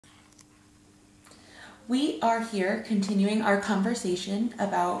We are here continuing our conversation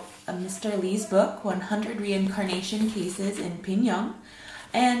about Mr. Li's book, 100 Reincarnation Cases in Pingyang.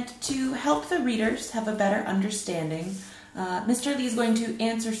 And to help the readers have a better understanding, Mr. Li is going to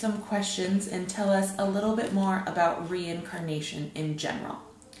answer some questions and tell us a little bit more about reincarnation in general.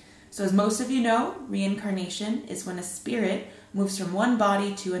 So as most of you know, reincarnation is when a spirit moves from one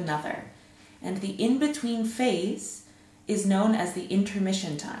body to another. And the in-between phase is known as the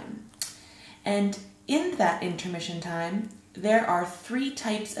intermission time. And in that intermission time, there are 3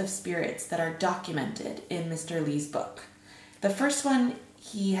 types of spirits that are documented in Mr. Li's book. The first one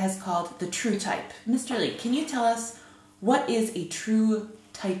he has called the true type. Mr. Li, can you tell us what is a true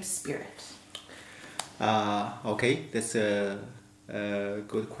type spirit? Okay, that's a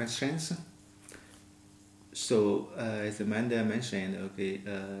good question. So, as Amanda mentioned, okay,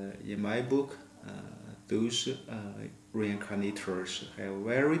 in my book, those reincarnators have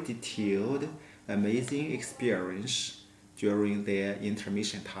very detailed, amazing experience during their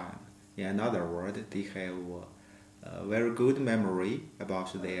intermission time. In other words, they have a very good memory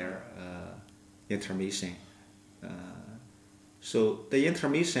about their intermission. So the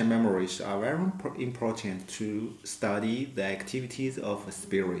intermission memories are very important to study the activities of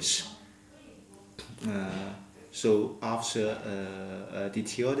spirits. So after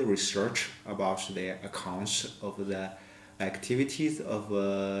detailed research about their accounts of the activities of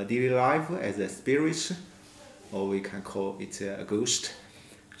daily life as a spirit, or we can call it a ghost.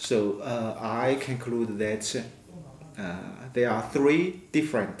 So I conclude that there are 3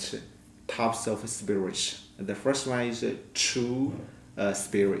 different types of spirits. The first one is a true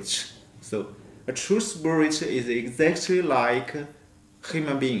spirit. So a true spirit is exactly like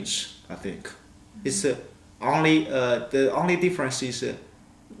human beings, I think. It's only the only difference is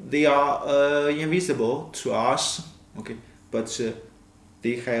they are invisible to us, okay, but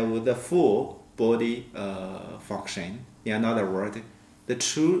they have the full body function. In other words, the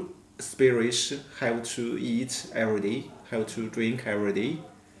true spirits have to eat every day, have to drink every day.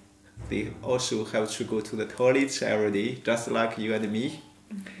 They also have to go to the toilet every day, just like you and me.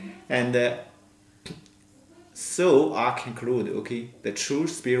 And so I conclude, okay, the true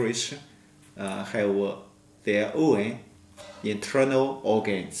spirits have their own internal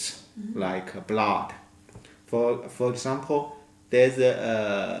organs, like blood. For example, there's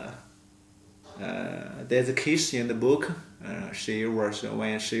a case in the book. When she was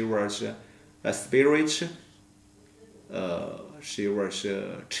a spirit. She was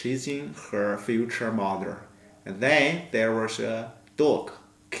chasing her future mother, and then there was a dog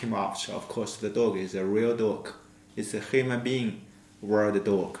came out. Of course, the dog is a real dog. It's a human being world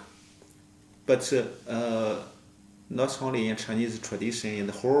dog. But not only in Chinese tradition, in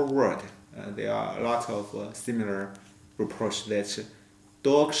the whole world, there are a lot of similar reports that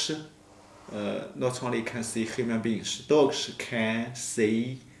dogs not only can see human beings, dogs can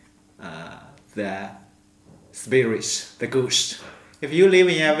see the spirits, the ghosts. If you live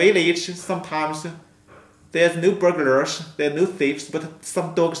in a village, sometimes there's no burglars, there's no thieves, but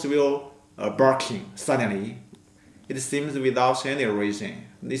some dogs will barking suddenly. It seems without any reason.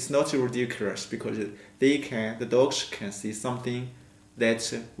 It's not ridiculous because the dogs can see something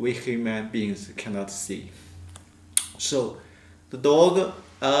that we human beings cannot see. So the dog,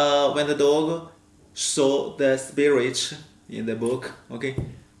 when the dog saw the spirit in the book, okay,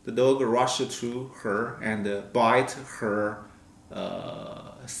 the dog rushed to her and bite her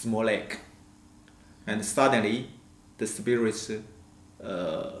small leg. And suddenly, the spirit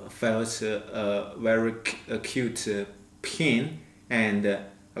felt a very acute pain and a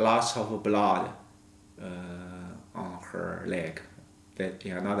loss of blood on her leg. That,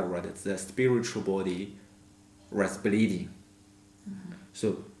 in other words, the spiritual body was bleeding.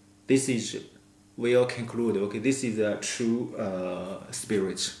 So this is, we'll conclude, okay, this is a true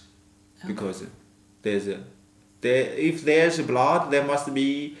spirit, because if there's blood, there must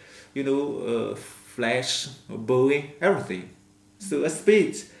be, flesh, bone, everything. So a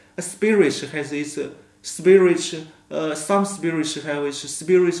spirit has its spirit. Some spirits have its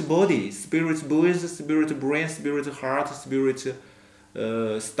spirit body, spirit bones, spirit brain, spirit heart, spirit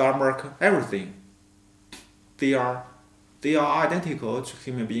stomach, everything. They are identical to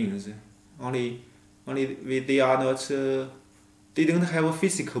human beings. Only they are not. They don't have a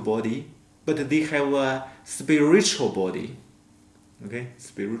physical body, but they have a spiritual body. Okay,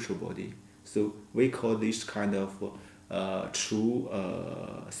 spiritual body. So we call this kind of true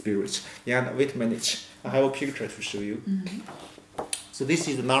spirit. Yeah, wait a minute. I have a picture to show you. So this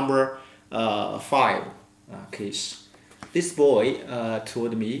is number 5 case. This boy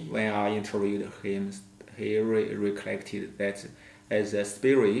told me when I interviewed him, he recollected that as a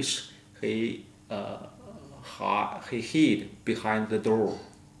spirit, he he hid behind the door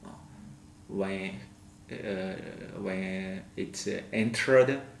when it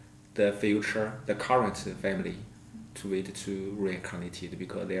entered the future, the current family, to reincarnated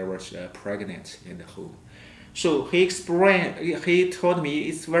because there was pregnant in the home. So he told me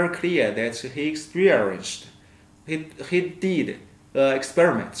it's very clear that he experienced, he did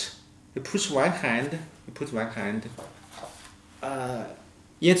experiment. He put one hand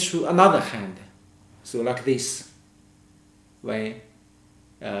into another hand, so like this. When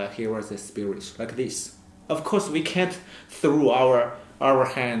he was a spirit, like this. Of course, we can't throw our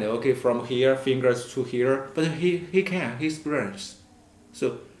hand, okay, from here, fingers to here, but he experienced.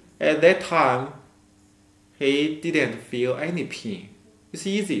 So at that time, he didn't feel any pain. It's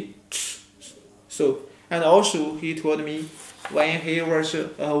easy. So, and also he told me when he was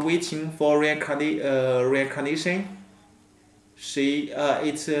waiting for reincarnation,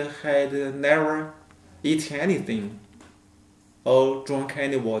 it had never eaten anything or drunk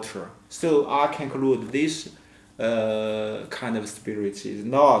any water. So I conclude this kind of spirit is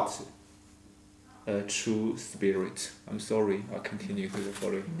not a true spirit. I'm sorry, I'll continue to the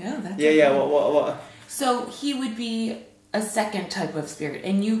following. No, that's yeah, okay. yeah. What? So he would be a second type of spirit,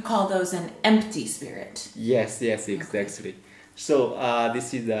 and you call those an empty spirit. Yes, exactly. Okay. So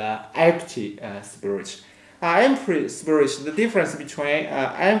this is the empty spirit. Empty spirit, the difference between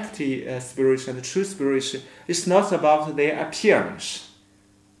empty spirit and true spirit is not about their appearance.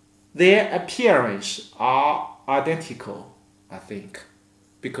 Their appearance are identical, I think,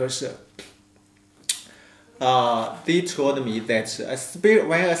 because they told me that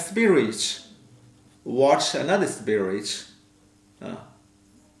when a spirit watch another spirit,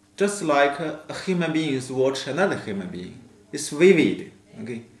 just like human beings watch another human being, it's vivid.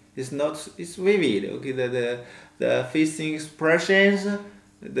 Okay, it's vivid. Okay, the facing expressions,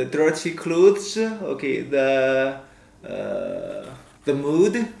 the dirty clothes. Okay, the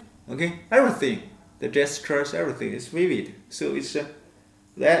mood. Okay, everything, the gestures, everything is vivid. So it's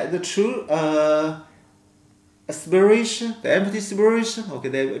the true aspiration, the empty aspiration. Okay,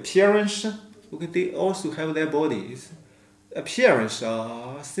 the appearance. Okay, they also have their bodies. Appearance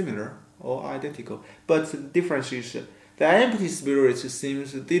are similar or identical, but the difference is the empty spirit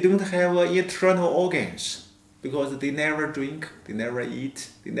seems they don't have internal organs because they never drink, they never eat,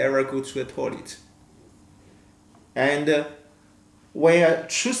 they never go to a toilet. And when a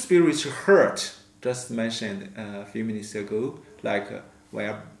true spirit hurt, just mentioned a few minutes ago, like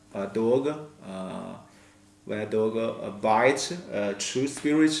when a dog bites a true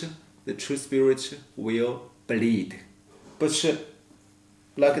spirit, the true spirit will bleed. But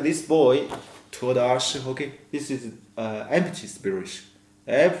like this boy told us, okay, this is empty spirit.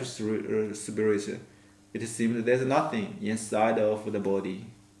 Empty spirit, it seems there's nothing inside of the body.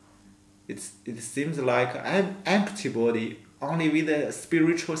 It seems like an empty body only with a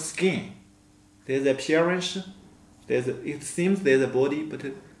spiritual skin. There's appearance. It seems there's a body, but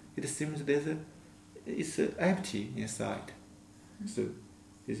it seems it's empty inside. So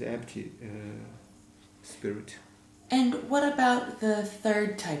it's empty spirit. And what about the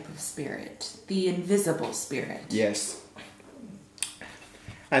third type of spirit, the invisible spirit? Yes.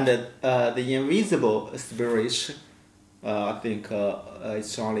 And the invisible spirit, I think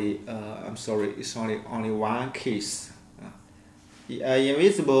it's only. It's only one case.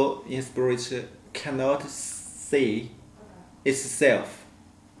 Invisible spirit cannot see itself.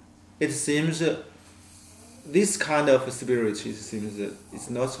 It seems this kind of spirit, it seems it's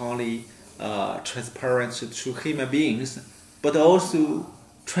not only transparent to human beings, but also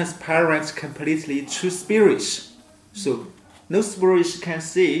transparent completely to spirits. So no spirit can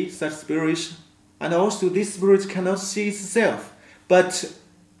see such spirit, and also this spirit cannot see itself. But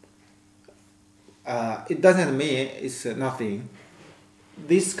it doesn't mean it's nothing.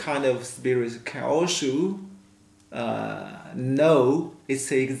 This kind of spirit can also know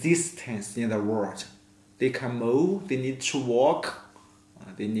its existence in the world. They can move, they need to walk,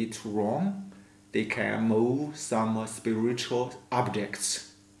 they need to run, they can move some spiritual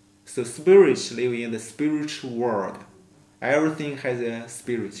objects. So spirits live in the spiritual world. Everything has a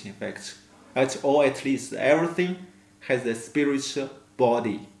spirit, in fact. At least everything has a spiritual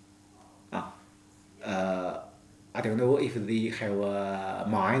body. I don't know if they have a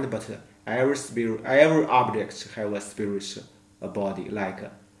mind, but every object have a spiritual body. Like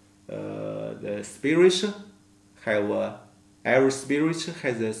the spirit every spirit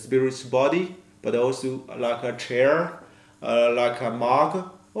has a spiritual body, but also like a chair, like a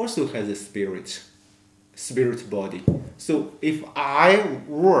mug, also has a spirit body. So if I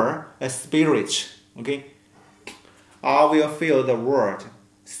were a spirit, okay, I will feel the world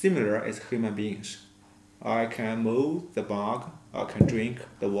similar as human beings. I can move the mug, I can drink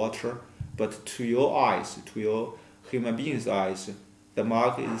the water, but to your eyes, to your human being's eyes, the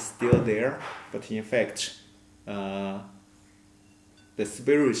mug is still there, but in fact, the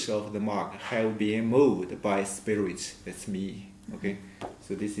spirit of the mug have been moved by spirit. That's me. Okay,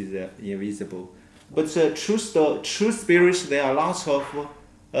 so this is invisible. But true spirit, there are lots of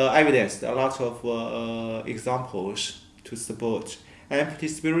evidence, there are lots of examples to support. Empty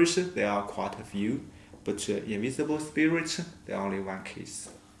spirits, there are quite a few, but invisible spirits, there are only one case.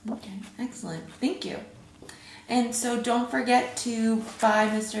 Okay, excellent. Thank you. And so don't forget to buy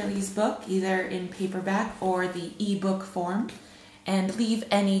Mr. Li's book, either in paperback or the ebook form, and leave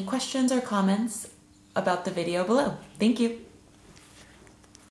any questions or comments about the video below. Thank you.